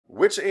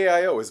Which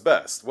AIO is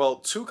best? Well,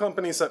 two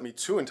companies sent me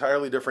two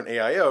entirely different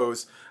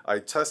AIOs. I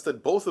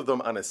tested both of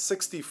them on a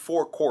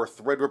 64-core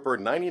Threadripper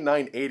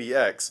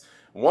 9980X.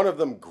 One of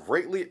them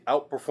greatly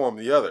outperformed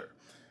the other.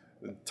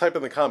 Type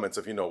in the comments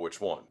if you know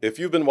which one. If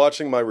you've been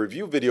watching my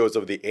review videos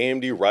of the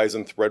AMD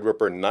Ryzen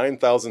Threadripper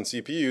 9000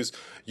 CPUs,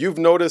 you've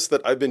noticed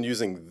that I've been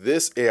using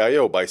this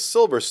AIO by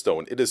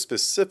Silverstone. It is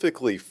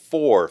specifically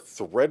for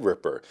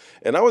Threadripper,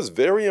 and I was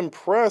very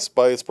impressed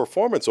by its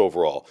performance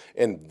overall,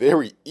 and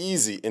very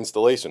easy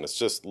installation. It's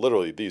just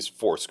literally these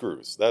 4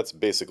 screws. That's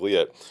basically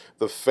it.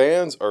 The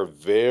fans are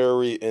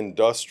very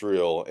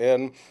industrial,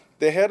 and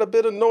they had a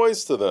bit of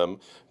noise to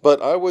them,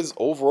 but I was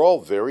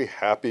overall very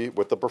happy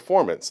with the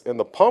performance. And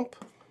the pump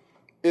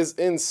is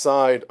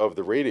inside of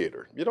the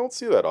radiator. You don't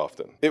see that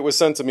often. It was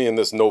sent to me in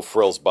this no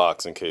frills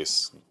box in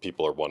case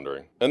people are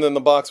wondering. And then the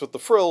box with the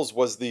frills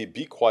was the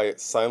Be Quiet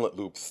Silent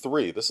Loop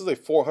 3. This is a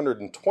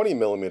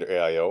 420mm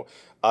AIO.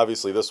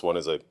 Obviously this one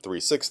is a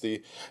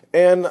 360.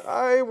 And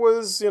I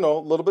was, a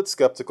little bit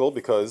skeptical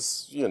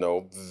because,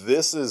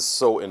 this is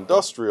so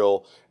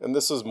industrial and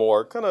this is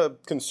more kind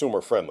of consumer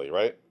friendly,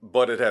 right?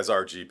 But it has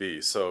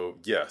RGB, so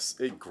yes,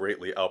 it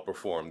greatly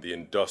outperformed the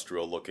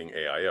industrial looking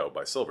AIO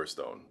by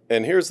Silverstone.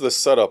 And here's the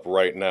setup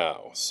right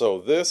now.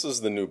 So this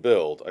is the new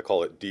build. I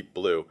call it Deep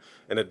Blue.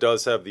 And it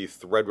does have the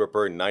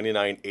Threadripper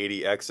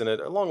 9980X in it,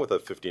 along with a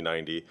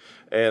 5090.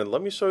 And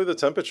let me show you the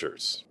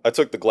temperatures. I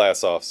took the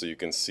glass off so you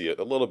can see it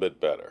a little bit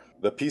better.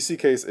 The PC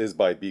case is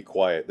by Be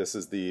Quiet. This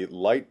is the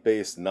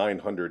Light-Based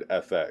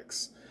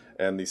 900FX.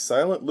 And the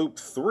Silent Loop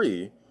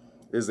 3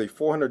 is a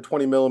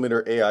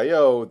 420mm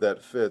AIO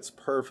that fits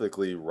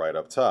perfectly right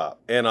up top.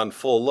 And on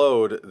full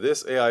load,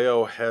 this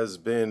AIO has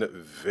been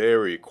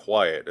very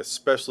quiet,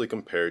 especially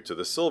compared to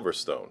the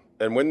Silverstone.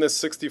 And when this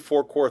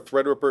 64-core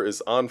Threadripper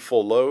is on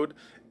full load,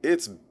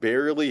 it's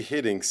barely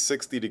hitting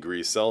 60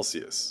 degrees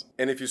Celsius.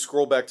 And if you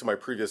scroll back to my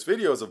previous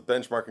videos of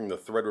benchmarking the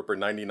Threadripper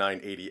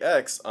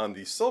 9980X on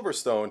the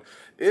Silverstone,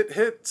 it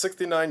hit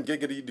 69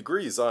 giggity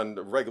degrees on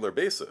a regular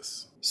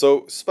basis.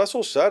 So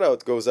special shout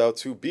out goes out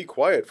to Be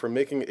Quiet for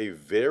making a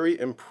very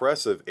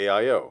impressive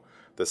AIO.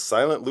 The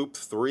Silent Loop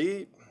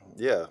 3,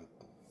 yeah,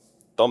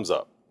 thumbs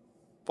up.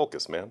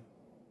 Focus, man.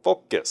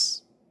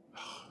 Focus.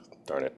 Darn it.